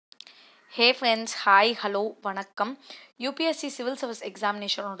Hey friends, hi, hello, வணக்கம். UPSC Civil Service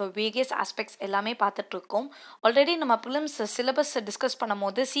Examination ஓட various aspects எல்லாமே பார்த்துட்டு இருக்கோம். ஆல்ரெடி நம்ம prelims syllabus டிஸ்கஸ்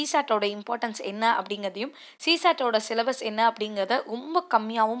பண்ணும்போது CSAT ஓட இம்பார்ட்டன்ஸ் என்ன அப்படிங்கிறதையும் CSAT ஓட சிலபஸ் என்ன அப்படிங்கிறத ரொம்ப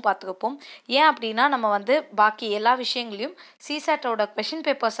கம்மியாகவும் பார்த்துருப்போம். ஏன் அப்படின்னா நம்ம வந்து பாக்கி எல்லா விஷயங்களையும் CSAT ஓட கொஷின்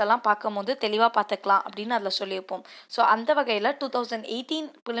பேப்பர்ஸ் எல்லாம் பார்க்கும்போது தெளிவாக பார்த்துக்கலாம் அப்படின்னு அதில் சொல்லியிருப்போம். ஸோ அந்த வகையில் 2018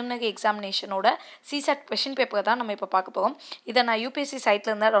 preliminary எக்ஸாமினேஷனோட CSAT கொஷின் பேப்பர் தான் நம்ம இப்போ பார்க்க போகிறோம். இதை நான் UPSC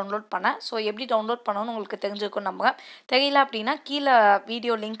சைட்லேருந்து தான் டவுன்லோட் பண்ணேன். ஸோ எப்படி டவுன்லோட் பண்ணணும்னு உங்களுக்கு தெரிஞ்சிருக்கும். நம்ம தெரியல அப்படின்னா கீழே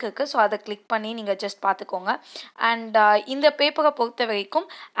வீடியோ லிங்க் இருக்குது. ஸோ அதை கிளிக் பண்ணி நீங்கள் ஜஸ்ட் பார்த்துக்கோங்க. அண்ட் இந்த பேப்பரை பொறுத்த வரைக்கும்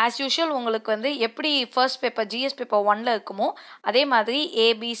ஆஸ் யூஷுவல் உங்களுக்கு வந்து எப்படி ஃபர்ஸ்ட் பேப்பர் GS பேப்பர் 1ல் இருக்குமோ அதே மாதிரி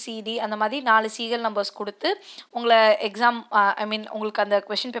ABCD அந்த மாதிரி 4 சீரியல் நம்பர்ஸ் கொடுத்து உங்களை எக்ஸாம் உங்களுக்கு அந்த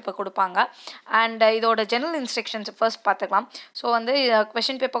கொஷின் பேப்பர் கொடுப்பாங்க. அண்ட் இதோட ஜெனரல் இன்ஸ்ட்ரக்ஷன்ஸ் ஃபர்ஸ்ட் பார்த்துக்கலாம். ஸோ வந்து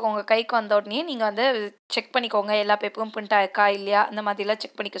கொஷின் பேப்பர் உங்கள் கைக்கு வந்த உடனே நீங்கள் வந்து செக் பண்ணிக்கோங்க, எல்லா பேப்பரும் பிரிண்ட் ஆயிருக்கா இல்லையா அந்த மாதிரிலாம்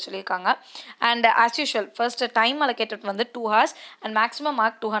செக் பண்ணிக்க சொல்லியிருக்காங்க. And as usual first time allocated வந்து 2 hours and maximum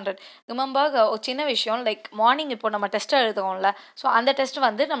mark 200. Remember ஒரு சின்ன விஷயம், லைக் மார்னிங் இப்போ நம்ம டெஸ்ட் எழுதுறோம்ல, ஸோ அந்த டெஸ்ட்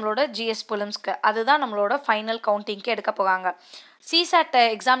வந்து நம்மளோட GS prelims-க்கு அதுதான் நம்மளோட ஃபைனல் கவுண்டிங்க்கு எடுக்க போகிறாங்க. CSAT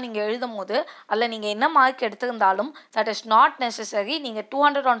எக்ஸாம் நீங்கள் எழுதும் போது அதில் நீங்கள் என்ன mark எடுத்திருந்தாலும் that is not necessary நீங்கள்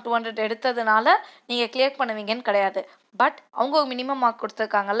 200 on 200 எடுத்ததுனால நீங்கள் கிளியர் பண்ணுவீங்கன்னு கிடையாது. பட் அவங்க ஒரு minimum mark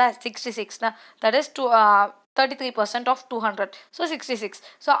கொடுத்துருக்காங்கல்ல 66னா that is 33% of 200. So 66.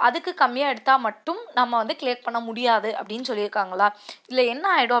 So அதுக்கு கம்மியாக எடுத்தால் மட்டும் நம்ம வந்து கிளியர் பண்ண முடியாது அப்படின்னு சொல்லியிருக்காங்களா. இல்லை என்ன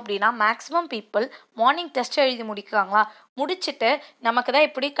ஆகிடும் அப்படின்னா மேக்ஸிமம் பீப்புள் மார்னிங் டெஸ்ட் எழுதி முடிக்கிறாங்களா, முடிச்சுட்டு நமக்கு தான்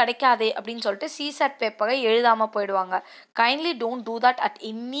இப்படி கிடைக்காதே அப்படின்னு சொல்லிட்டு CSAT பேப்பரை எழுதாமல் போயிடுவாங்க. Kindly don't do that at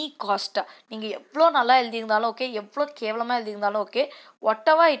any cost. நீங்கள் எவ்வளோ நல்லா எழுதியிருந்தாலும் ஓகே, எவ்வளோ கேவலமாக எழுதியிருந்தாலும் okay, what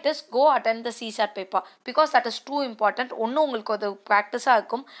ever it is go attend the CSAT paper because that is two important. ஒன்று உங்களுக்கு ஒரு ப்ராக்டிஸாக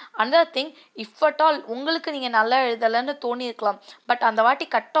இருக்கும். Another thing, if at all உங்களுக்கு நீங்கள் நல்லா எழுதலைன்னு தோணியிருக்கலாம், பட் அந்த வாட்டி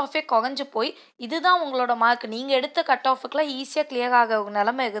கட் ஆஃபே குறைஞ்சு போய் இதுதான் உங்களோட மார்க், நீங்கள் எடுத்த கட் ஆஃபுக்கெலாம் ஈஸியாக கிளியர் ஆக ஒரு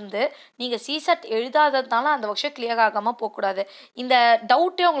நிலைமை இருந்து நீங்கள் CSAT எழுதாததுனால அந்த வருஷம் கிளியர் ஆகாமல் போகக்கூடாது. இந்த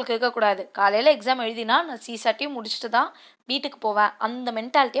டவுட்டே உங்களுக்கு இருக்கக்கூடாது. காலையில் எக்ஸாம் எழுதினா நான் CSAட்டையும் முடிச்சுட்டு தான் வீட்டுக்கு போவேன், அந்த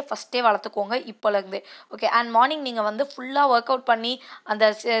மென்டாலிட்டியை ஃபஸ்ட்டே வளர்த்துக்கோங்க இப்போலேருந்து. ஓகே. அண்ட் மார்னிங் நீங்கள் வந்து ஃபுல்லாக ஒர்க் அவுட் பண்ணி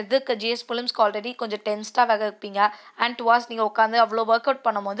அந்த இதுக்கு GS prelims-க்கு ஆல்ரெடி கொஞ்சம் டென்ஸ்டாக வேக இருப்பீங்க. அண்ட் 2 hours நீங்கள் உட்காந்து அவ்வளோ ஒர்க் அவுட்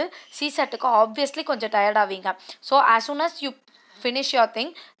பண்ணும்போது CSAட்டுக்கு ஆப்வியஸ்லி கொஞ்சம் டயர்ட் ஆவீங்க. So as soon as you finish your thing,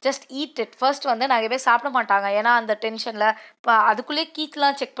 just eat it. First வந்து நிறைய பேர் சாப்பிட மாட்டாங்க, ஏன்னா அந்த டென்ஷனில் இப்போ அதுக்குள்ளேயே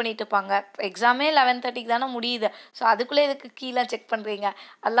கீக்கெலாம் செக் பண்ணிட்டு இருப்பாங்க. எக்ஸாமே 11:30 தானே முடியுது. ஸோ அதுக்குள்ளே இதுக்கு கீழே செக் பண்ணுறீங்க,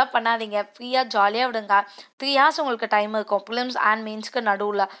 அதெல்லாம் பண்ணாதீங்க. ஃப்ரீயாக ஜாலியாக விடுங்க. 3 hours உங்களுக்கு டைம் இருக்கும் prelims அண்ட் மெயின்ஸ்க்கு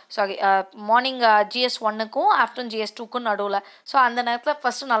நடுவில். Sorry, morning GS 1க்கும் afternoon GS 2க்கும் நடுவில். ஸோ அந்த நேரத்தில்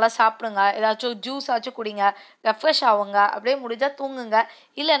ஃபஸ்ட்டு நல்லா சாப்பிடுங்க, ஏதாச்சும் ஜூஸ் ஆச்சும் குடிங்க, ரெஃப்ரெஷ் ஆகுங்க, அப்படியே முடிஞ்சால் தூங்குங்க,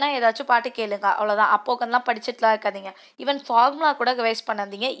 இல்லைன்னா ஏதாச்சும் பாட்டு கேளுங்க, அவ்வளோதான். அப்போ உட்காந்துலாம் படிச்சுட்டுலாம் இருக்காதீங்க. ஈவன் ஃபார்முலா கூட ரிவைஸ்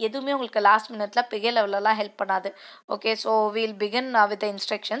பண்ணாதீங்க. எதுவுமே உங்களுக்கு லாஸ்ட் மினிட்ல பெரிய லெவலெலாம் ஹெல்ப் பண்ணாது. Okay. So wheel begin with the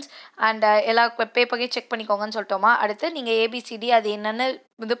instructions. And எல்லா பேப்பரையும் செக் பண்ணிக்கோங்கன்னு சொல்லிட்டோமா. அடுத்து நீங்கள் ABCD அது என்னென்னு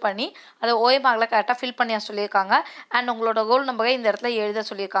இது பண்ணி அதை OMRல கரெக்டாக ஃபில் பண்ணி சொல்லியிருக்காங்க. அண்ட் உங்களோட ரோல் நம்பரை இந்த இடத்துல எழுத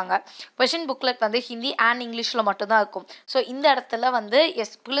சொல்லியிருக்காங்க. கொஷின் புக்லெட் வந்து ஹிந்தி அண்ட் இங்கிலீஷில் மட்டும்தான் இருக்கும். ஸோ இந்த இடத்துல வந்து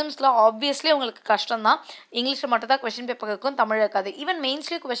prelims-ல ஆப்வியஸ்லி உங்களுக்கு கஷ்டம் தான். இங்கிலீஷில் மட்டும் தான் கொஷின் பேப்பர் இருக்கும், தமிழ் இருக்காது. ஈவன்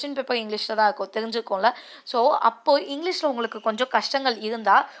மெயின்ஸ்லேயும் கொஷின் பேப்பர் இங்கிலீஷில் தான் இருக்கும், தெரிஞ்சுக்கோங்கள. ஸோ அப்போது இங்கிலீஷில் உங்களுக்கு கொஞ்சம் கஷ்டங்கள்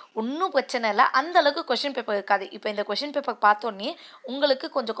இருந்தால் ஒன்றும் பிரச்சனை இல்லை, அந்த அளவுக்கு கொஷின் பேப்பர் இருக்காது. இப்போ இந்த கொஷின் பேப்பர் பார்த்தோன்னே உங்களுக்கு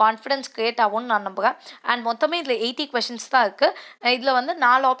கொஞ்சம் கான்ஃபிடன்ஸ் கிரியேட் ஆகும்னு நான் நம்புகிறேன். அண்ட் மொத்தமே இதில் 80 கொஷின்ஸ் தான் இருக்குது. இதில் வந்து 4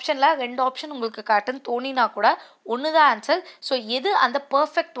 ஆப்ஷனில் 2 ஆப்ஷன் உங்களுக்கு கரெக்டுன்னு தோணினா கூட ஒன்று தான் ஆன்சர். ஸோ எது அந்த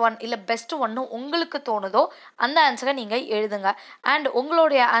பர்ஃபெக்ட் ஒன் இல்லை பெஸ்ட் ஒன்று உங்களுக்கு தோணுதோ அந்த ஆன்சரை நீங்கள் எழுதுங்க. அண்ட்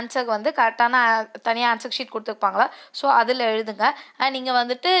உங்களுடைய ஆன்சர் வந்து கரெக்டான தனியாக ஆன்சர் ஷீட் கொடுத்துருப்பாங்களா, ஸோ அதில் எழுதுங்க. அண்ட் நீங்கள்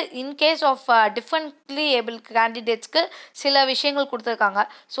வந்துட்டு இன்கேஸ் ஆஃப் டிஃப்ரெண்ட்லி ஏபிள் கேண்டிடேட்ஸ்க்கு சில விஷயங்கள் கொடுத்துருக்காங்க.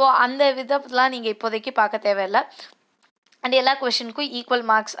 ஸோ அந்த விதத்தெலாம் நீங்கள் இப்போதைக்கு பார்க்க தேவையில்லை. அண்ட் எல்லா கொஷினுக்கும் ஈக்குவல்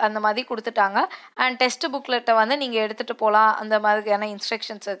மார்க்ஸ் அந்த மாதிரி கொடுத்துட்டாங்க. அண்ட் டெஸ்ட் புக்லெட்டை வந்து நீங்கள் எடுத்துகிட்டு போகலாம், அந்த மாதிரியான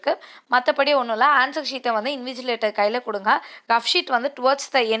இன்ஸ்ட்ரக்ஷன்ஸ் இருக்குது. மற்றபடி ஒன்றும் இல்லை. ஆன்சர் ஷீட்டை வந்து இன்விஜிலேட்டர் கையில் கொடுங்க. ரஃப் ஷீட் வந்து டுவர்ட்ஸ்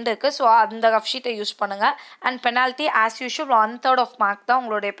த எண்ட் இருக்குது, ஸோ அந்த ரஃப் ஷீட்டை யூஸ் பண்ணுங்கள். And penalty as usual 1/3 of mark தான்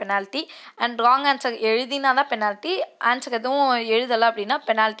உங்களுடைய பெனால்ட்டி. அண்ட் ராங் ஆன்சர் எழுதினா தான் பெனால்ட்டி, ஆன்சர் எதுவும் எழுதலை அப்படின்னா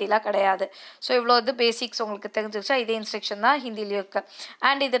பெனால்ட்டிலாம் கிடையாது. ஸோ இவ்வளோ இது பேசிக்ஸ் உங்களுக்கு தெரிஞ்சிருச்சா. இதே இன்ஸ்ட்ரக்ஷன் தான் ஹிந்திலையும் இருக்குது.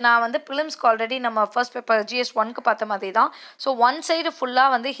 அண்ட் இது நான் வந்து prelims-க்கு ஆல்ரெடி நம்ம ஃபர்ஸ்ட் பேப்பர் GS 1க்கு பார்த்த மாதிரி தான். ஸோ ஒன் சைடு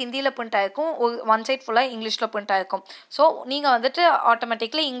ஃபுல்லாக வந்து ஹிந்தியில் பிரிண்ட் ஆகிருக்கும், ஒன் சைடு ஃபுல்லாக இங்கிலீஷில் பிரிண்ட் ஆகிருக்கும். ஸோ நீங்கள் வந்துட்டு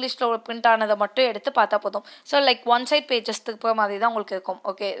ஆட்டோமேட்டிக்லி இங்கிலீஷில் பிரிண்ட் ஆனதை மட்டும் எடுத்து பார்த்தா போதும். So like one side pages திருப்புற மாதிரி தான் உங்களுக்கு இருக்கும்.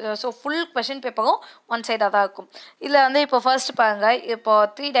 ஓகே. ஸோ ஃபுல் கொஷின் பேப்பரும் ஒன் சைடாக தான் இருக்கும். இதில் வந்து இப்போ ஃபர்ஸ்ட் பாருங்கள், இப்போ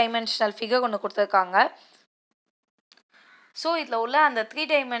 3 dimensional ஃபிகர் ஒன்று கொடுத்துருக்காங்க. ஸோ இதில் உள்ள அந்த 3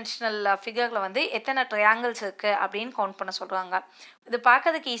 dimensional ஃபிகரில் வந்து எத்தனை ட்ரையாங்கிள்ஸ் இருக்குது அப்படின்னு கவுண்ட் பண்ண சொல்கிறாங்க. இது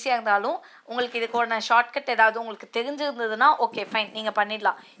பார்க்கறதுக்கு ஈஸியாக இருந்தாலும் உங்களுக்கு இதுக்கான ஷார்ட்கட் ஏதாவது உங்களுக்கு தெரிஞ்சிருந்ததுன்னா ஓகே ஃபைன் நீங்கள்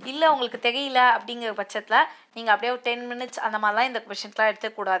பண்ணிடலாம். இல்லை உங்களுக்கு தெரியல அப்படிங்கிற பட்சத்தில் நீங்கள் அப்படியே ஒரு 10 minutes அந்த மாதிரிலாம் இந்த கொஷின்ஸ்லாம்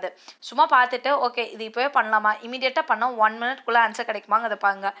எடுத்துக்கூடாது. சும்மா பார்த்துட்டு ஓகே இது இப்போவே பண்ணலாமா, இமீடியட்டாக பண்ணால் 1 minute அன்சர் கிடைக்குமாங்கிறத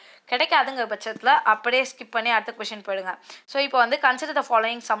பாருங்க. கிடைக்காதுங்கிற பட்சத்தில் அப்படியே ஸ்கிப் பண்ணி அடுத்த கொஷின் போயிடுங்க. ஸோ இப்போ வந்து கன்சிடர் த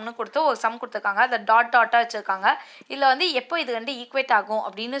ஃபாலோயிங் சம்னு கொடுத்து ஒரு சம் கொடுத்துருக்காங்க. அதை டாட்டாக வச்சுருக்காங்க. இதில் வந்து எப்போ இது ரெண்டு ஈக்குவேட் ஆகும்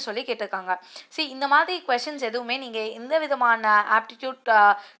அப்படின்னு சொல்லி கேட்டிருக்காங்க. சரி, இந்த மாதிரி கொஷின்ஸ் எதுவுமே நீங்கள் எந்த விதமான ஆப்டிடியூட்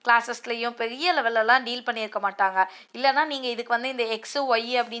கிளாஸஸ்லையும் பெரிய லெவலெல்லாம் டீல் பண்ணியிருக்க மாட்டாங்க. இல்லைனா நீங்கள் இதுக்கு வந்து இந்த எக்ஸு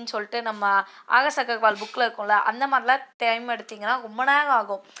ஒய் அப்படின்னு சொல்லிட்டு நம்ம ஆகாஷ் அகர்வால் புக்கில் இருக்கும்ல அந்த மாதிரிலாம் டைம் எடுத்திங்கன்னா ரொம்ப நேரம்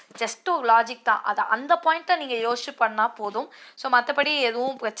ஆகும். ஜஸ்ட் ஒரு லாஜிக் தான், அதை அந்த பாயிண்ட்டை நீங்கள் யோசிச்சு பண்ணால் போதும். ஸோ மற்றபடி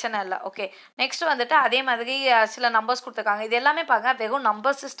எதுவும் பிரச்சனை இல்லை. ஓகே, நெக்ஸ்ட் வந்துட்டு அதே மாதிரி சில நம்பர்ஸ் கொடுத்துருக்காங்க. இது எல்லாமே பாருங்க வெறும்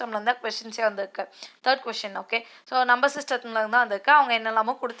நம்பர் சிஸ்டம்ல இருந்தால் கொஸ்டின்ஸே வந்திருக்கு. Third question. Okay, so number சிஸ்டத்துல இருந்தால் வந்திருக்கு. அவங்க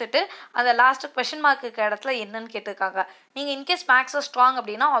என்னெல்லாமோ கொடுத்துட்டு அந்த லாஸ்ட் கொஸ்டின் மார்க் இருக்கிற இடத்துல என்னன்னு கேட்டிருக்காங்க. நீங்கள் இன்கேஸ் மேக்ஸில் ஸ்ட்ராங்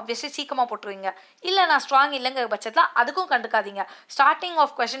அப்படின்னா ஆப்வியஸ்லி சீக்கிரமாக போட்டுருவீங்க. இல்லை நான் ஸ்ட்ராங் இல்லைங்கிற பட்சத்தில் அதுக்கும் கண்டுக்காதீங்க. Starting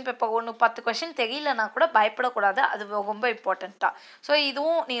of question paper 10 question தெரியலனா கூட பயப்படக்கூடாது. அது ரொம்ப இம்பார்ட்டண்ட்டாக. ஸோ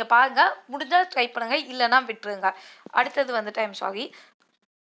இதுவும் நீங்கள் பாருங்கள், முடிஞ்சால் ட்ரை பண்ணுங்கள், இல்லைனா விட்டுருங்க. அடுத்தது வந்துட்டு ஐம் சாரி.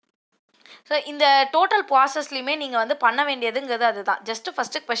 ஸோ இந்த டோட்டல் ப்ராசஸ்லையுமே நீங்கள் வந்து பண்ண வேண்டியதுங்கிறது அதுதான். Just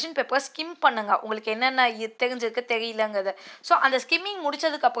first question paper skim பண்ணுங்கள். உங்களுக்கு என்னென்ன தெரிஞ்சிருக்கு தெரியலங்கிறது. ஸோ அந்த ஸ்கிம்மிங்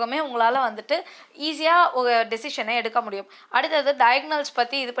முடிச்சதுக்கப்புறமே உங்களால் வந்துட்டு ஈஸியாக ஒரு டெசிஷனை எடுக்க முடியும். அடுத்தது டயக்னல்ஸ்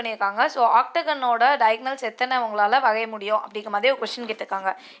பற்றி இது பண்ணியிருக்காங்க. ஸோ ஆக்டகனோட டயக்னல்ஸ் எத்தனை உங்களால் வரைய முடியும் அப்படிங்கிற மாதிரி ஒரு கொஷின்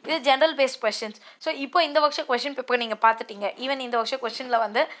கேட்டிருக்காங்க. இது ஜென்ரல் பேஸ்ட் கொஷின்ஸ். ஸோ இப்போ இந்த வருஷம் கொஷின் பேப்பர் நீங்கள் பார்த்துட்டீங்க. ஈவன் இந்த வருஷம் கொஷினில்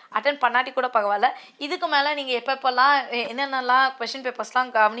வந்து அட்டன் பண்ணாட்டி கூட பரவாயில்ல. இதுக்கு மேலே நீங்கள் எப்பப்பெல்லாம் என்னென்னலாம் கொஷின்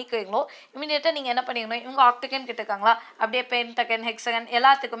பேப்பர்ஸ்லாம் கவனிக்கிறீங்களோ இமீடியட்டாக நீங்கள் என்ன பண்ணிக்கணும், இவங்க ஆக்டகன் கேட்டிருக்காங்களா அப்படியே பென்டகன் ஹெக்ஸகன்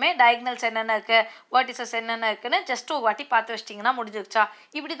எல்லாத்துக்குமே டயக்னல்ஸ் என்னென்ன இருக்குது, வெர்டிசஸ் என்னென்ன இருக்குன்னு ஜஸ்ட் ஒரு வாட்டி பார்த்து வச்சிட்டிங்கன்னா முடிஞ்சிருச்சா.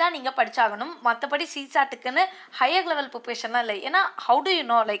 இப்படி தான் நீங்கள் படிச்சாகணும். மற்றபடி சிசாட்டுக்குன்னு ஹையர் லெவல் ப்ரிப்பரேஷன்லாம் இல்லை. ஏன்னா how to you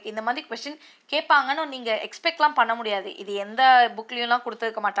know like இந்த மாதிரி கொஸ்டின் கேட்பாங்கன்னு நீங்கள் எக்ஸ்பெக்ட்லாம் பண்ண முடியாது. இது எந்த புக்லேயும்லாம்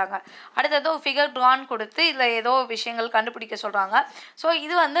கொடுத்துருக்க மாட்டாங்க. அடுத்தது ஒரு ஃபிகர் ட்ரான் கொடுத்து இதில் ஏதோ விஷயங்கள் கண்டுபிடிக்க சொல்கிறாங்க. ஸோ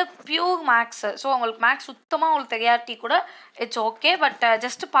இது வந்து பியூர் மேக்ஸு. ஸோ உங்களுக்கு மேக்ஸ் சுத்தமாக உங்களுக்கு தெரியாட்டி கூட இட்ஸ் ஓகே, பட்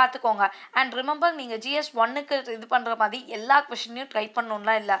ஜஸ்ட் பார்த்துக்கோங்க. அண்ட் ரிமெம்பர் நீங்கள் GS 1க்கு இது பண்ணுற மாதிரி எல்லா கொஷினையும் ட்ரை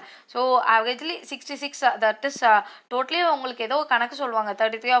பண்ணணும்லாம் இல்லை. ஸோ ஆவரேஜ்லி 66 தட் இஸ் டோட்டலி உங்களுக்கு ஏதோ கணக்கு சொல்லுவாங்க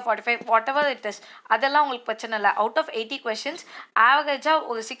 33 or 45 what ever it is, அதெல்லாம் உங்களுக்கு பிரச்சனை இல்லை. அவுட் ஆஃப் 80 கொஷின்ஸ் ஆவரேஜாக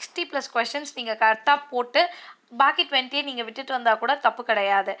ஒரு 60+ கொஷின்ஸ் நீங்கள் கரெக்டாக போட்டு பாக்கி 20 நீங்கள் விட்டுட்டு வந்தால் கூட தப்பு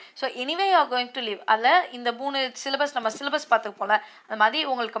கிடையாது. So anyway you are going to leave. அதில் இந்த 3 சிலபஸ் நம்ம சிலபஸ் பார்த்துருப்போம்ல, அது மாதிரி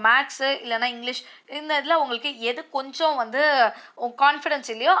உங்களுக்கு மேக்ஸு இல்லைனா இங்கிலீஷ் இந்த இதில் உங்களுக்கு எது கொஞ்சம் வந்து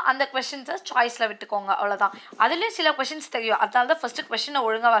கான்ஃபிடன்ஸ் இல்லையோ அந்த கொஷின்ஸை சாய்ஸில் விட்டுக்கோங்க, அவ்வளோதான். அதுலேயும் சில கொஷின்ஸ் தெரியும், அதனால தான் ஃபஸ்ட்டு கொஷினை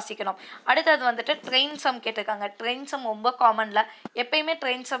ஒழுங்காக வாசிக்கணும். அடுத்தது வந்துட்டு ட்ரெயின் சம் கேட்டிருக்காங்க. ட்ரெயின் சம் ரொம்ப காமனில் எப்பயுமே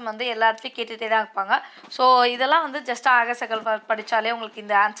ட்ரெயின் சம் வந்து எல்லா இடத்துலையும் கேட்டுகிட்டே தான் இருப்பாங்க. ஸோ இதெல்லாம் வந்து ஜஸ்ட் ஆகாஷ் அகர்வால் படித்தாலே உங்களுக்கு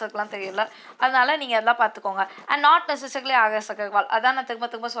இந்த ஆன்சருக்குலாம் தெரியல, அதனால் நீங்கள் அதெல்லாம் பார்த்துக்கோங்க. And not necessarily Akash Agarwal. அதான் நான்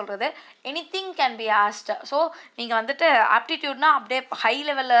திரும்ப சொல்கிறது, anything can be asked. So நீங்கள் வந்துட்டு ஆப்டிடியூட்னா அப்படியே ஹை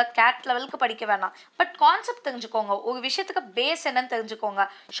லெவலில் கேட் லெவலுக்கு படிக்க வேணாம், பட் கான்செப்ட் தெரிஞ்சுக்கோங்க. ஒரு விஷயத்துக்கு பேஸ் என்னன்னு தெரிஞ்சுக்கோங்க.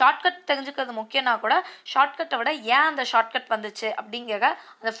 ஷார்ட்கட் தெரிஞ்சுக்கிறது முக்கியம்னா கூட ஷார்ட்கட்டை விட ஏன் அந்த ஷார்ட்கட் வந்துச்சு அப்படிங்கிற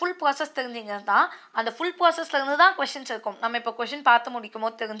அந்த ஃபுல் ப்ராசஸ் தெரிஞ்சிங்க தான் அந்த ஃபுல் ப்ராசஸ்லேருந்து தான் கொஷின்ஸ் இருக்கும். நம்ம இப்போ கொஷின் பார்த்து முடிக்கும்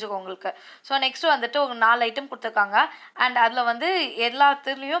போது தெரிஞ்சுக்கோங்க உங்களுக்கு. ஸோ நெக்ஸ்ட் வந்துட்டு ஒரு 4 ஐட்டம் கொடுத்துருக்காங்க. அண்ட் அதில் வந்து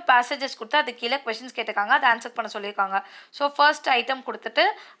எல்லாத்துலேயும் பேசேஜஸ் கொடுத்து அது கீழே கொஷின்ஸ் கேட்டிருக்காங்க, அது ஆன்சர் பண்ண சொல்லியிருக்காங்க. ஸோ ஃபர்ஸ்ட் ஐட்டம் கொடுத்துட்டு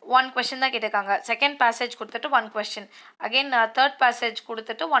 1 கொஸ்டின் தான் கேட்டிருக்காங்க. செகண்ட் பேசேஜ் கொடுத்துட்டு 1 கொஸ்டின், அகெயின் தேர்ட் பேசேஜ்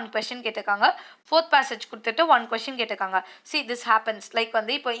கொடுத்துட்டு 1 கொஸ்டின் கேட்டிருக்காங்க. ஃபோர்த் பேசேஜ் கொடுத்துட்டு 1 கொஸ்டின் கேட்டிருக்காங்க. See this happens லைக்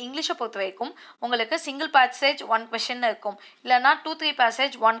வந்து இப்போ இங்கிலீஷை பொறுத்த வரைக்கும் உங்களுக்கு சிங்கிள் பேசேஜ் 1 கொஸ்டின் இருக்கும், இல்லைனா 2-3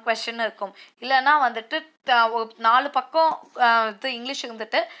 பேசேஜ் 1 கொஸ்டின் இருக்கும், இல்லைனா வந்துட்டு 4 பக்கம் இது இங்கிலீஷ்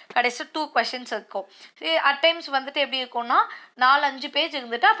இருந்துட்டு கடைசி 2 கொஸ்டின்ஸ் இருக்கும். அட் டைம்ஸ் வந்துட்டு எப்படி இருக்கும்னா 4-5 பேஜ்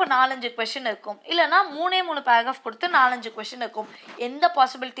இருந்துட்டு அப்போ 4-5 கொஸ்டின் இருக்கும், இல்லைனா 3 பேராகிராஃப் கொடுத்து 4-5 கொஸ்டின் இருக்கும். எந்த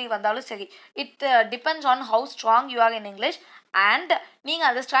பாசிபிலிட்டி வந்தாலும் சரி, it depends on how strong you are in English. And நீங்கள்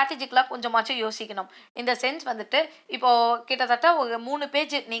அந்த ஸ்ட்ராட்டஜிக்கெலாம் கொஞ்சமாச்சும் யோசிக்கணும். இந்த சென்ஸ் வந்துட்டு இப்போது கிட்டத்தட்ட ஒரு 3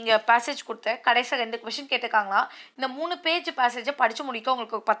 பேஜ் நீங்கள் பேசேஜ் கொடுத்து கடைசி 2 கொஸ்டின் கேட்டிருக்காங்களா, இந்த 3 பேஜ் பேசேஜை படித்து முடிக்க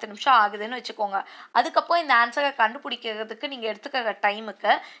உங்களுக்கு ஒரு 10 நிமிஷம் ஆகுதுன்னு வச்சுக்கோங்க. அதுக்கப்புறம் இந்த ஆன்சரை கண்டுபிடிக்கிறதுக்கு நீங்கள் எடுத்துக்கிற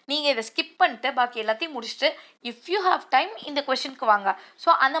டைமுக்கு நீங்கள் இதை ஸ்கிப் பண்ணிட்டு பாக்கி எல்லாத்தையும் முடிச்சுட்டு இஃப் யூ ஹாவ் டைம் இந்த கொஸ்டினுக்கு வாங்க. ஸோ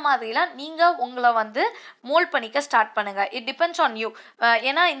அந்த மாதிரிலாம் நீங்கள் உங்களை வந்து மோல்ட் பண்ணிக்க ஸ்டார்ட் பண்ணுங்கள். It depends on you.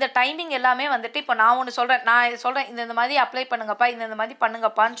 ஏன்னா இந்த டைமிங் எல்லாமே வந்துட்டு இப்போ நான் ஒன்று சொல்கிறேன், இந்த மாதிரி அப்ளை பண்ணுங்க பண்ணுங்கப்பா இந்த மாதிரி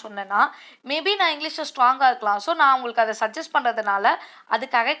பண்ணுங்கப்பான்னு சொன்னேன்னா மேபி நான் இங்கிலீஷில் ஸ்ட்ராங்காக இருக்கலாம். ஸோ நான் உங்களுக்கு அதை சஜஸ்ட் பண்ணுறதுனால அது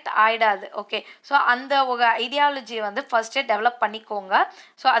கரெக்ட் ஆகிடாது. ஓகே, ஸோ அந்த ஒரு ஐடியாலஜியை வந்து ஃபர்ஸ்டே டெவலப் பண்ணிக்கோங்க.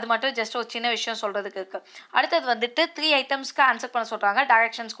 ஸோ அது மட்டும் ஜஸ்ட் ஒரு சின்ன விஷயம் சொல்கிறதுக்கு இருக்குது. அடுத்தது வந்துட்டு 3 ஐட்டம்ஸ்க்கு ஆன்சர் பண்ண சொல்கிறாங்க.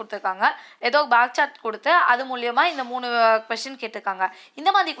 டைரக்ஷன்ஸ் கொடுத்துருக்காங்க, ஏதோ பேக் சார்ட் கொடுத்து அது மூலியமாக இந்த 3 கொஸ்டின் கேட்டிருக்காங்க. இந்த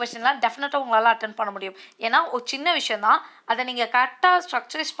மாதிரி கொஸ்டின்லாம் டெஃபினட்டாக உங்களால் அட்டன் பண்ண முடியும். ஏன்னா ஒரு சின்ன விஷயம் தான், அதை நீங்கள் கரெக்டாக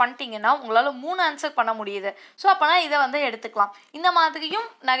ஸ்ட்ரக்சரைஸ் பண்ணிட்டீங்கன்னா உங்களால் 3 ஆன்சர் பண்ண முடியுது. ஸோ அப்போனா இதை வந்து எடுத்துக்கலாம். இந்த மாதிரியும்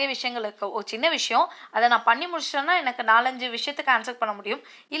நிறைய விஷயங்கள் இருக்குது. ஒரு சின்ன விஷயம் அதை நான் பண்ணி முடிச்சிட்டேன்னா எனக்கு 4-5 விஷயத்துக்கு ஆன்சர் பண்ண முடியும்.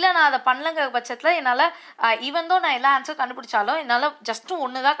 இல்லை நான் அதை பண்ணலங்கிற பட்சத்தில் என்னால் ஈவன் தோ நான் எல்லா ஆன்சர் கண்டுபிடிச்சாலும் என்னால் ஜஸ்ட்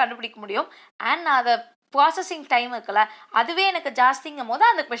ஒன்று தான் கண்டுபிடிக்க முடியும். அண்ட் நான் அதை ப்ராசஸிங் டைம் இருக்குல்ல அதுவே எனக்கு ஜாஸ்திங்கும் போது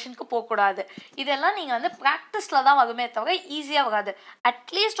அந்த கொஷனுக்கு போகக்கூடாது. இதெல்லாம் நீங்கள் வந்து ப்ராக்டிஸில் தான் வருமே தவிர ஈஸியாக வராது.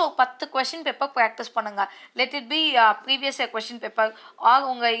 அட்லீஸ்ட் ஒரு 10 கொஷின் பேப்பர் ப்ராக்டிஸ் பண்ணுங்கள். Let it be previous year question paper R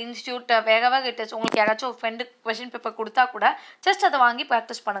உங்கள் இன்ஸ்டியூட் வேகவே இட் உங்களுக்கு யாராச்சும் ஒரு ஃப்ரெண்டு கொஷின் பேப்பர் கொடுத்தா கூட ஜஸ்ட் அதை வாங்கி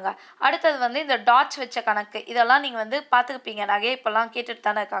ப்ராக்டிஸ் பண்ணுங்கள். அடுத்தது வந்து இந்த டாட்ஸ் வச்ச கணக்கு இதெல்லாம் நீங்கள் வந்து பார்த்துருப்பீங்க, நிறைய இப்போல்லாம் கேட்டுட்டு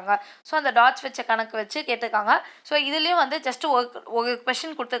தானே இருக்காங்க. ஸோ அந்த டாட்ஸ் வச்ச கணக்கு வச்சு கேட்டிருக்காங்க. ஸோ இதுலேயும் வந்து ஜஸ்ட் ஒரு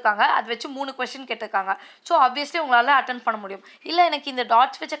கொஷின் கொடுத்துருக்காங்க, அது வச்சு 3 கொஷின் கேட்டிருக்காங்க. ஸோ ஆப்வியஸ்லி உங்களால் அட்டன் பண்ண முடியும். இல்லை எனக்கு இந்த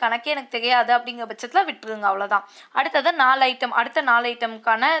டாட்ஸ் வச்ச கணக்கே எனக்கு தெரியாது அப்படிங்கிற பட்சத்தில் விட்டுருங்க, அவ்வளோதான். அடுத்தது 4 ஐட்டம், அடுத்த 4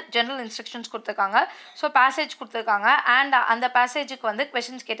 ஐட்டமுக்கான ஜென்ரல் இன்ஸ்ட்ரக்ஷன்ஸ் கொடுத்துருக்காங்க. ஸோ பேசேஜ் கொடுத்துருக்காங்க அண்ட் அந்த பேசேஜுக்கு வந்து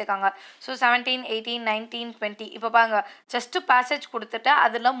கொஷின்ஸ் கேட்டிருக்காங்க. ஸோ 17, 18, 19, 20 இப்போ பாருங்க ஜஸ்ட்டு பேசேஜ் கொடுத்துட்டு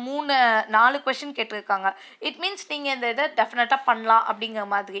அதில் 4 கொஷின் கேட்டிருக்காங்க. இட் மீன்ஸ் நீங்கள் இந்த இதை டெஃபினட்டாக பண்ணலாம் அப்படிங்கிற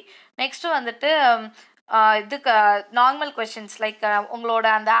மாதிரி. நெக்ஸ்ட்டு வந்துட்டு இதுக்கு நார்மல் கொஷின்ஸ் லைக் உங்களோட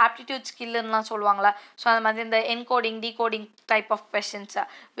அந்த ஆப்டிடியூட் ஸ்கில்லுலாம் சொல்லுவாங்களா. ஸோ அந்த மாதிரி இந்த encoding decoding type of questions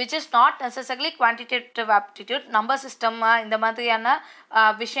which is not necessarily quantitative aptitude, number system இந்த மாதிரியான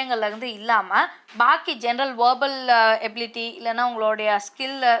விஷயங்கள்லேருந்து இல்லாமல் பாக்கி ஜென்ரல் வேர்பல் எபிலிட்டி இல்லைன்னா உங்களுடைய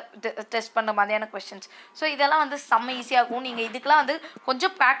ஸ்கில் டெஸ்ட் பண்ணுற மாதிரியான கொஷின்ஸ். ஸோ இதெல்லாம் வந்து செம்ம ஈஸியாக இருக்கும். நீங்கள் இதுக்கெலாம் வந்து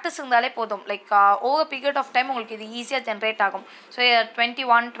கொஞ்சம் ப்ராக்டிஸ் இருந்தாலே போதும். Like over period of time உங்களுக்கு இது ஈஸியாக ஜென்ரேட் ஆகும். ஸோ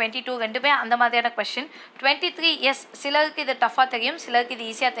 21, 22 ரெண்டுமே அந்த மாதிரியான கொஷின். 23 எஸ் சிலருக்கு இது டஃபாக தெரியும், சிலருக்கு இது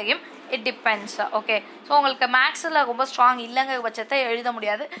ஈஸியாக தெரியும். It depends. ஓகே, ஸோ உங்களுக்கு மேக்ஸில் ரொம்ப ஸ்ட்ராங் இல்லைங்கிற பட்சத்தை எழுத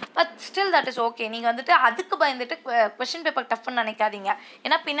முடியாது. But still that is okay. நீங்கள் வந்துட்டு அதுக்கு பயந்துட்டு கொஷின் பேப்பர் டஃப்னு நினைக்காதீங்க.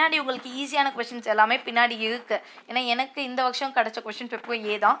 ஏன்னா பின்னாடி உங்களுக்கு ஈஸியான கொஷின்ஸ் எல்லாமே பின்னாடி இருக்குது. ஏன்னா எனக்கு இந்த வருஷம் கிடச்ச கொஷின் பேப்பர்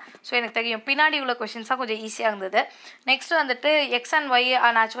ஏ தான். ஸோ எனக்கு தெரியும் பின்னாடி உள்ள கொஷின்ஸாக கொஞ்சம் ஈஸியாக இருந்தது. நெக்ஸ்ட் வந்துட்டு X and Y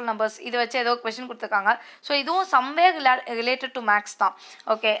natural numbers இதை வச்சு ஏதோ கொஷின் கொடுத்துருக்காங்க. ஸோ இதுவும் சம்வேர் ரிலேட்டட் டு மேக்ஸ் தான்.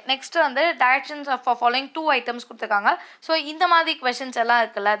 ஓகே, நெக்ஸ்ட் வந்து டைரக்ஷன்ஸ் ஃபார் ஃபாலோயிங் 2 ஐட்டம்ஸ் கொடுத்துருக்காங்க. ஸோ இந்த மாதிரி கொஷின்ஸ் எல்லாம்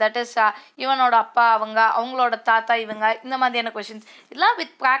இருக்குல்ல, தட் இஸ் இவனோட அப்பா அவங்களோட தாத்தா இவங்க இந்த மாதிரியான கொஷின்ஸ் இதெல்லாம்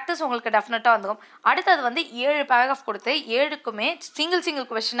வித் ப்ராக்டிஸ் உங்களுக்கு டெஃபினட்டாக வந்துடும். அடுத்தது வந்து 7 பேராகிராஃப் கொடுத்து 7க்குமே சிங்கிள்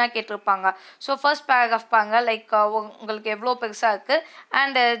கொஷினாக கேட்டிருப்பாங்க. ஸோ ஃபர்ஸ்ட் பேராகிராஃப் பாருங்க லைக் உங்களுக்கு எவ்வளோ பெருசாக இருக்குது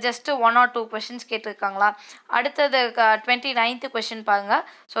அண்ட் ஜஸ்ட் 1 or 2 கொஷின்ஸ் கேட்டிருக்காங்களா. அடுத்தது 29th கொஷின் பாருங்கள்.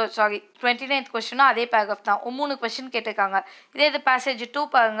 ஸோ 29th கொஷினும் அதே பேராகிராஃப் தான், 3 கொஷின் கேட்டிருக்காங்க. இதே இது பேசேஜ் 2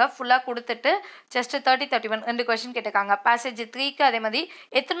 பாருங்கள் ஃபுல்லாக கொடுத்துட்டு ஜஸ்ட் 30, 31 2 கொஷின் கேட்டிருக்காங்க. பேசேஜ் 3க்கு அதே மாதிரி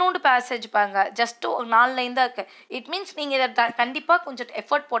எத்தனோண்டு பேசேஜ் பாருங்கள் ஜஸ்ட் ஒரு 4 லைன் தான் இருக்குது. இட் மீன்ஸ் நீங்கள் இதை கண்டிப்பாக கொஞ்சம்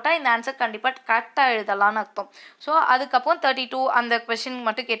எஃபர்ட் போட்டால் இந்த ஆன்சர் கண்டிப்பாக கரெக்டாக எழுதலான்னு அர்த்தம். ஸோ அதுக்கப்புறம் 32 அந்த கொஷின்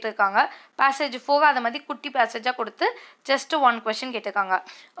மட்டும் கேட்டிருக்காங்க. பேசேஜ் 4 அதை மாதிரி குட்டி பேசேஜாக கொடுத்து ஜஸ்ட் 1 கொஷின் கேட்டிருக்காங்க.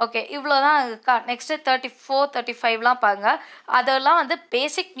 ஓகே, இவ்வளோ தான் இருக்கா. நெக்ஸ்ட்டு 34, 35லாம் பாருங்கள். அதெல்லாம் வந்து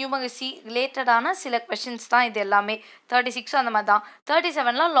பேசிக் நியூமரசி ரிலேட்டடான சில கொஷின்ஸ் தான் இது எல்லாமே. 36 அந்த மாதிரி தான்.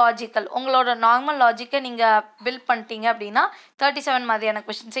 37லாம் லாஜிக்கல், உங்களோட நார்மல் லாஜிக்கை நீங்கள் பில்ட் பண்ணிட்டீங்க அப்படின்னா 37 மாதிரியான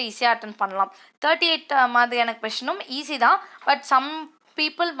கொஷின்ஸை ஈஸியாக அட்டன் பண்ணலாம். 38 மாதிரியான கொஷினும் ஈஸி தான், but some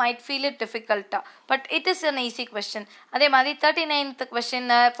people might feel it difficult, but it is an easy question. அதே மாதிரி 39th question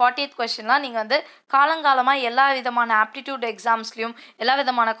 40th questionலாம் நீங்கள் வந்து காலங்காலமாக எல்லா விதமான ஆப்டிடியூட் எக்ஸாம்ஸ்லையும் எல்லா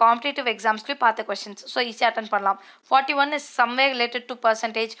விதமான காம்படிட்டிவ் எக்ஸாம்ஸ்லையும் பார்த்த கொஷின்ஸ். ஸோ ஈஸியாக அட்டன் பண்ணலாம். 41 is somewhere related to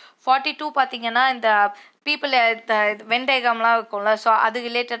percentage. 42 பார்த்தீங்கன்னா இந்த பீப்புள் வெண்டைகம்லாம் இருக்கும்ல, ஸோ அது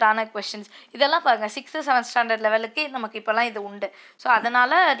ரிலேட்டடான கொஷின்ஸ் இதெல்லாம் பாருங்கள். 6th 7th ஸ்டாண்டர்ட் லெவலுக்கு நமக்கு இப்போல்லாம் இது உண்டு. ஸோ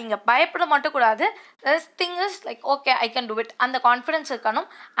அதனால் நீங்கள் பயப்பட மட்டும் கூடாது. This thing is like okay I can do it அந்த கான்ஃபிடன்ஸ் இருக்கணும்.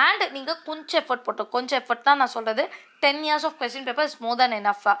 அண்ட் நீங்கள் கொஞ்சம் எஃபர்ட் போட்டோம், கொஞ்சம் எஃபர்ட் தான் நான் சொல்கிறது. 10 years of question paper is more than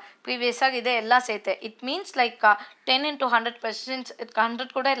enough. ப்ரீவியஸாக இது எல்லாம் சேர்த்து it means like 10 into 100 questions,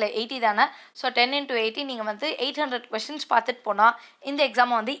 100 கூட இல்லை 80 தானே. ஸோ 10 into 80 நீங்கள் வந்து 800 questions பார்த்துட்டு போனால் இந்த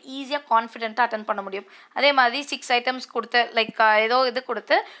எக்ஸாமை வந்து ஈஸியாக கான்ஃபிடென்ட்டாக அட்டன் பண்ண முடியும். அதே மாதிரி 6 items கொடுத்து லைக் ஏதோ இது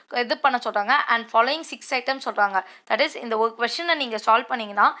கொடுத்து இது பண்ண சொல்கிறாங்க. அண்ட் ஃபாலோயிங் 6 items சொல்கிறாங்க. தட் இஸ் இந்த ஒரு கொஷினை நீங்கள் சால்வ்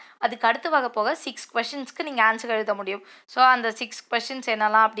பண்ணிங்கன்னா அதுக்கு அடுத்து வர போக 6 questionஸ்க்கு நீங்கள் ஆன்சர் எழுத முடியும். ஸோ அந்த 6 questions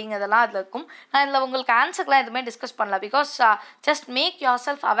என்னலாம் அப்படிங்கிறதெல்லாம் அதில் இருக்கும். நான் இதில் உங்களுக்கு ஆன்சர்லாம் எதுவுமே டிஸ்கஸ் பண்ணல. பண்ணல. Because just make your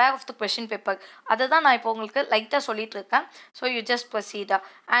self aware of the question paper. அதை தான் நான் இப்போ உங்களுக்கு லைட்டாக சொல்லிட்டு இருக்கேன். So you just proceed.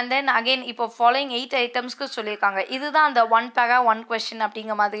 And then again இப்போ ஃபாலோயிங் 8 ஐட்டம்ஸ்க்கு சொல்லியிருக்காங்க. இதுதான் அந்த 1 பேரா 1 கொஷின்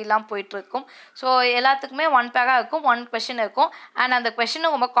அப்படிங்கிற மாதிரிலாம் போயிட்டுருக்கும். ஸோ எல்லாத்துக்குமே 1 பேரா இருக்கும், 1 கொஷின் இருக்கும். அண்ட் அந்த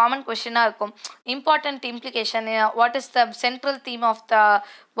கொஷினும் ரொம்ப காமன் கொஷினாக இருக்கும். Important implication, what is the central theme of the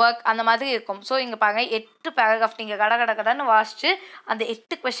work, அந்த மாதிரி இருக்கும். ஸோ இங்கே பாருங்கள் 8 பேராகிராஃப் நீங்கள் கடன்னு வாசிச்சு அந்த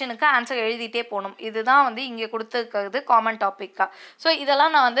 8 கொஷனுக்கு ஆன்சர் எழுதிட்டே போகணும். இதுதான் வந்து இங்கே கொடுத்துருக்கிறது காமன் டாப்பிக்காக. ஸோ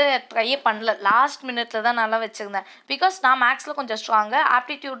இதெல்லாம் நான் வந்து ட்ரையே பண்ணல, லாஸ்ட் மினிட்ல தான் நல்லா வச்சுருந்தேன். பிகாஸ் நான் மேக்ஸில் கொஞ்சம் strong,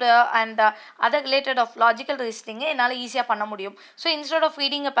 aptitude and other related of logical reasoning என்னால் ஈஸியாக பண்ண முடியும். So instead of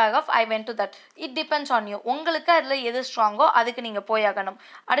reading a paragraph I went to that. It depends on you. உங்களுக்கு அதில் எது ஸ்ட்ராங்கோ அதுக்கு நீங்கள் போயாகணும்.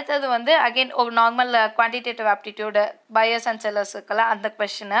 அடுத்தது வந்து அகெயின் ஒரு normal quantitative aptitude, buyers and sellers இருக்குல்ல அந்த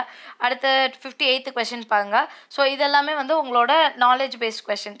கொஷின். அடுத்த 58th கொஸ்டின் பாருங்க. ஸோ இதெல்லாமே வந்து உங்களோட நாலேஜ் பேஸ்ட்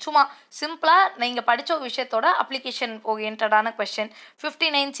கொஸ்டின். சும்மா சிம்பிளாக நீங்கள் படித்த ஒரு விஷயத்தோட application ஓரியன்டான question.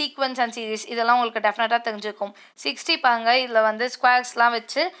 59 sequence and series, இதெல்லாம் உங்களுக்கு டெஃபினட்டாக தெரிஞ்சிருக்கும். 60 பாருங்க, இதில் வந்து ஸ்கொயர்ஸ்லாம்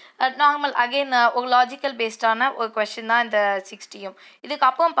வச்சு நார்மல் அகெயின் ஒரு லாஜிக்கல் பேஸ்டான ஒரு கொஸ்டின் தான் இந்த 60யும்.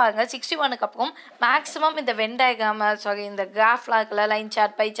 இதுக்கப்புறம் பாருங்கள் 61க்கு அப்புறம் மேக்ஸிமம் இந்த வென் டயக்ராம், சாரி இந்த கிராஃப்லாம் இருக்குல்ல, line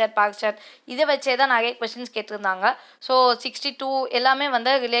chart, pie chart, bar chart, இதை வச்சே தான் நிறைய கொஸ்டின்ஸ் கேட்டிருந்தாங்க. ஸோ 62 எல்லாமே வந்து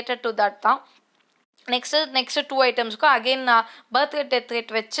ரிலேட்டட் டு தட் தான். Next 2 ஐட்டம்ஸ்க்கும் again birth rate death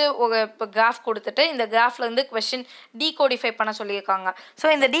rate வச்சு ஒரு இப்போ கிராஃப் கொடுத்துட்டு இந்த கிராஃப்லேருந்து கொஸ்டின் டீகோடிஃபை பண்ண சொல்லியிருக்காங்க. ஸோ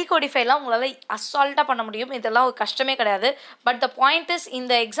இந்த டீகோடிஃபைலாம் உங்களால் அசால்ட்டாக பண்ண முடியும், இதெல்லாம் ஒரு கஷ்டமே கிடையாது. பட் த பாயிண்ட் இஸ்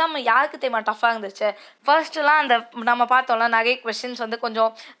இந்த எக்ஸாம் யாருக்கு தெரியுமா டஃப்பாக இருந்துச்சு? ஃபர்ஸ்ட்லாம் அந்த நம்ம பார்த்தோம்ல நிறைய கொஸ்டின்ஸ் வந்து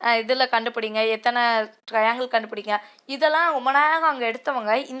கொஞ்சம் இதில் கண்டுபிடிங்க, எத்தனை ட்ரையாங்கிள் கண்டுபிடிங்க, இதெல்லாம் ரொம்ப நேரம் அங்கே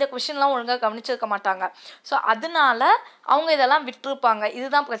எடுத்தவங்க இந்த கொஸ்டின்லாம் ஒழுங்காக கவனிச்சிருக்க மாட்டாங்க. ஸோ அதனால அவங்க இதெல்லாம் விட்டுருப்பாங்க.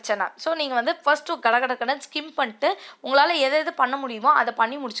 இதுதான் பிரச்சனை. ஸோ நீங்கள் வந்து ஃபர்ஸ்ட்டு கடகடக்கடன் ஸ்கிம் பண்ணிட்டு உங்களால் எது பண்ண முடியுமோ அதை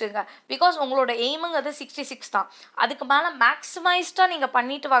பண்ணி முடிச்சுருங்க. பிகாஸ் உங்களோட எய்முங்கிறது 66 தான். அதுக்கு மேலே மேக்ஸிமைஸ்டாக நீங்கள்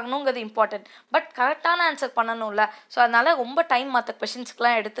பண்ணிட்டு வாங்கணுங்கிறது இம்பார்ட்டன்ட். பட் கரெக்டான ஆன்சர் பண்ணணும்ல. ஸோ அதனால் ரொம்ப டைம் மற்ற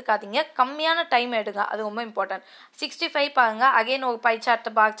கொஷின்ஸ்க்குலாம் எடுத்துக்காதீங்க, கம்மியான டைம் எடுங்க, அது ரொம்ப இம்பார்ட்டன்ட். 65 பாருங்க, அகெயின் ஒரு பை சார்ட்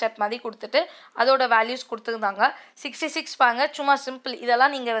பார் சார்ட் மாதிரி கொடுத்துட்டு அதோட வேல்யூஸ் கொடுத்துருந்தாங்க. 66 பாருங்க, சும்மா சிம்பிள்.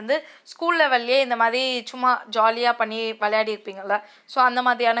 இதெல்லாம் நீங்கள் வந்து ஸ்கூல் லெவல்லே இந்த மாதிரி சும்மா ஜாலியாக பண்ணி விளையாடி இருப்பீங்கள்ல, ஸோ அந்த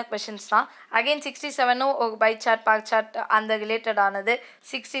மாதிரியான கொஷின்ஸ் தான். அகெயின் 67ம் ஒரு பை சார்ட் பார் சார்ட் அந்த ரிலேட்டடானது.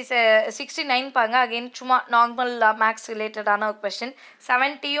 69 பாருங்க, அகெயின் சும்மா நார்மல் மேக்ஸ் ரிலேட்டடான ஒரு கொஷின்.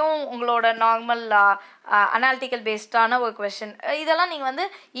 70யும் உங்களோட நார்மல் அனாலிட்டிக்கல் பேஸ்டான ஒரு கொஷின். இதெல்லாம் நீங்கள் வந்து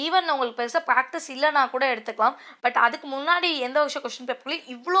ஈவன் உங்களுக்கு பெருசாக ப்ராக்டிஸ் இல்லைனா கூட எடுத்துக்கலாம். பட் அதுக்கு முன்னாடி எந்த வருஷம் கொஷின் பேப்பர்லையும்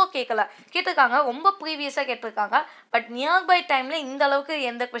இவ்வளோ கேட்டிருக்காங்க, ரொம்ப ப்ரீவியஸாக கேட்டிருக்காங்க. பட் நியர்பை டைமில் இந்த அளவுக்கு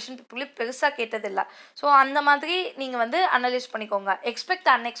எந்த கொஷின் பேப்பர்லையும் பெருசாக கேட்டதில்லை. ஸோ அந்த மாதிரி நீங்கள் வந்து அனலைஸ் பண்ணிக்கோங்க.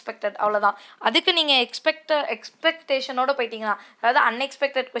 எக்ஸ்பெக்ட் அன்எக்ஸ்பெக்டட், அவ்வளோதான். அதுக்கு நீங்கள் எக்ஸ்பெக்டேஷனோட போயிட்டீங்கன்னா, அதாவது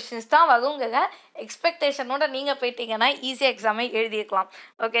அன்எக்ஸ்பெக்டட் கொஷின்ஸ் தான் வருங்கிற எக்ஸ்பெக்டேஷனோட நீங்கள் போயிட்டீங்கன்னா ஈஸியாக எக்ஸாமே எழுதியிருக்கலாம்.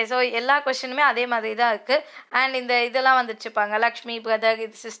 ஓகே, ஸோ எல்லா கொஷினுமே அதே மாதிரி தான் இருக்குது. அண்ட் இந்த இதெல்லாம் வந்துச்சுப்பாங்க, லக்ஷ்மி பிரதர்,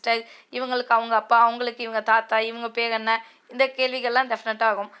 இது சிஸ்டர், இவங்களுக்கு அவங்க அப்பா, அவங்களுக்கு இவங்க தாத்தா, இவங்க பேர் என்ன, இந்த கேள்விகள்லாம்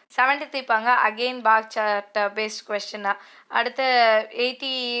டெஃபினட்டாக ஆகும். 73 பாங்க, again bar chart based question. அடுத்து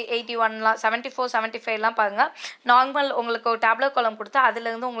 80, 81லாம் 74, 75லாம் பாருங்கள், நார்மல் உங்களுக்கு ஒரு டேப்லெட் காலம் கொடுத்து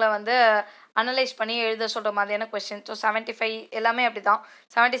அதுலேருந்து உங்களை வந்து அனலைஸ் பண்ணி எழுத சொல்கிற மாதிரியான கொஸ்டின். ஸோ 75 எல்லாமே அப்படி தான்.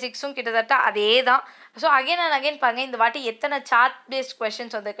 76ம் கிட்டத்தட்ட அதே தான். ஸோ அகெயின் அண்ட் அகெயின் பாருங்கள், இந்த வாட்டி எத்தனை சார்ட் பேஸ்ட்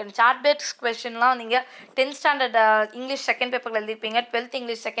கொஸ்டின்ஸ் வந்துருக்கு. சார்ட் பேஸ்ட் கொஸ்டின்லாம் நீங்கள் 10th ஸ்டாண்டர்ட் இங்கிலீஷ் செகண்ட் பேப்பரில் எழுதிருப்பீங்க, 12th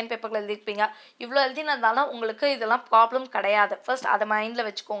இங்கிலீஷ் செகண்ட் பேப்பரில் எழுதிருப்பீங்க. இவ்வளோ எழுதினதுனால உங்களுக்கு இதெல்லாம் ப்ராப்ளம் கிடையாது. ஃபர்ஸ்ட் அதை மைண்டில்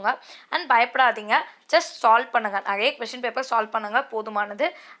வச்சுக்கோங்க. அண்ட் பயப்படாதீங்க, ஜஸ்ட் சால்வ் பண்ணுங்கள். நிறைய கொஸ்டின் பேப்பர் சால்வ் பண்ணுங்கள், போதுமானது.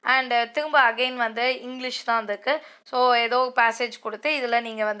 அண்ட் திரும்ப அகெயின் வந்து இங்கிலீஷ் தான் வந்துருக்கு. ஸோ ஏதோ பேசேஜ் கொடுத்து இதில்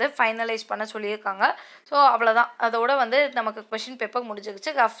நீங்கள் வந்து ஃபைனலைஸ் பண்ண சொல்லியிருக்காங்க. ஸோ அவ்வளோதான். அதோட வந்து நமக்கு கொஸ்டின் பேப்பர்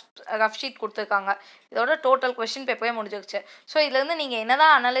முடிஞ்சிருச்சு. ரஃப் ஷீட் கொடுத்துருக்காங்க. இதோட டோட்டல் கொஸ்டின் பேப்பரே முடிஞ்சிருச்சு. ஸோ இதுலேருந்து நீங்கள் என்ன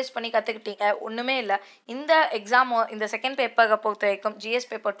தான் அனலைஸ் பண்ணி கற்றுக்கிட்டீங்க? ஒன்றுமே இல்லை. இந்த எக்ஸாம், இந்த செகண்ட் பேப்பரை பொறுத்த வரைக்கும், ஜிஎஸ்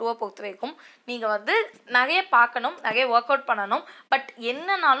பேப்பர் 2 பொறுத்த வரைக்கும் நீங்கள் வந்து நிறைய பார்க்கணும், நிறைய ஒர்க் அவுட் பண்ணணும். பட்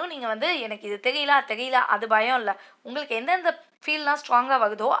என்னன்னாலும் நீங்கள் வந்து எனக்கு இது தெரியல அது பயம் இல்லை. உங்களுக்கு எந்தெந்த ஃபீல்லாம் ஸ்ட்ராங்காக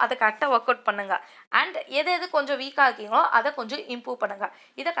வருதோ அதை கரெக்டாக ஒர்க் அவுட் பண்ணுங்கள். அண்ட் எது கொஞ்சம் வீக்காக இருக்கீங்களோ அதை கொஞ்சம் இம்ப்ரூவ் பண்ணுங்கள்.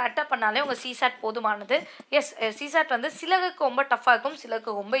 இதை கரெக்டாக பண்ணாலே உங்கள் CSAT போதுமானது. எஸ், CSAT வந்து சிலருக்கு ரொம்ப டஃப்பாக இருக்கும்,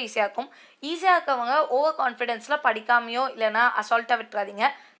 சிலருக்கு ரொம்ப ஈஸியாக இருக்கும். ஈஸியாக இருக்கவங்க ஓவர் கான்ஃபிடென்ஸில் படிக்காமையோ இல்லைனா அசால்ட்டாக விட்டுறாதீங்க.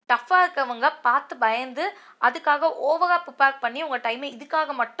 டஃப்பாக இருக்கவங்க பார்த்து பயந்து அதுக்காக ஓவராக ப்ரிப்பேர் பண்ணி உங்கள் டைமை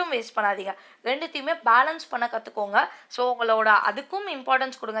இதுக்காக மட்டும் வேஸ்ட் பண்ணாதீங்க. ரெண்டுத்தையுமே பேலன்ஸ் பண்ண கற்றுக்கோங்க. ஸோ உங்களோட அதுக்கும்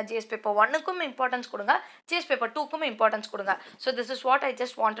இம்பார்ட்டன்ஸ் கொடுங்க, ஜிஎஸ் பேப்பர் 1க்கும் இம்பார்ட்டன்ஸ் கொடுங்க, ஜிஎஸ் பேப்பர் 2க்கும் இம்பார்ட்டன்ஸ் கொடுங்க. So this is what I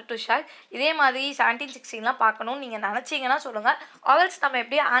just wanted to share. இதே மாதிரி 17, 16லாம் பார்க்கணும்னு நீங்கள் நினச்சிங்கன்னா சொல்லுங்கள். ஆல்ஸ் நம்ம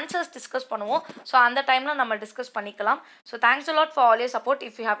எப்படியே ஆன்சர்ஸ் டிஸ்கஸ் பண்ணுவோம். ஸோ அந்த டைமில் நம்ம டிஸ்கஸ் பண்ணிக்கலாம். So thanks a lot for all your support.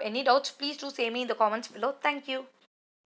 If you have any doubts please to say me in the comments below. Thank you.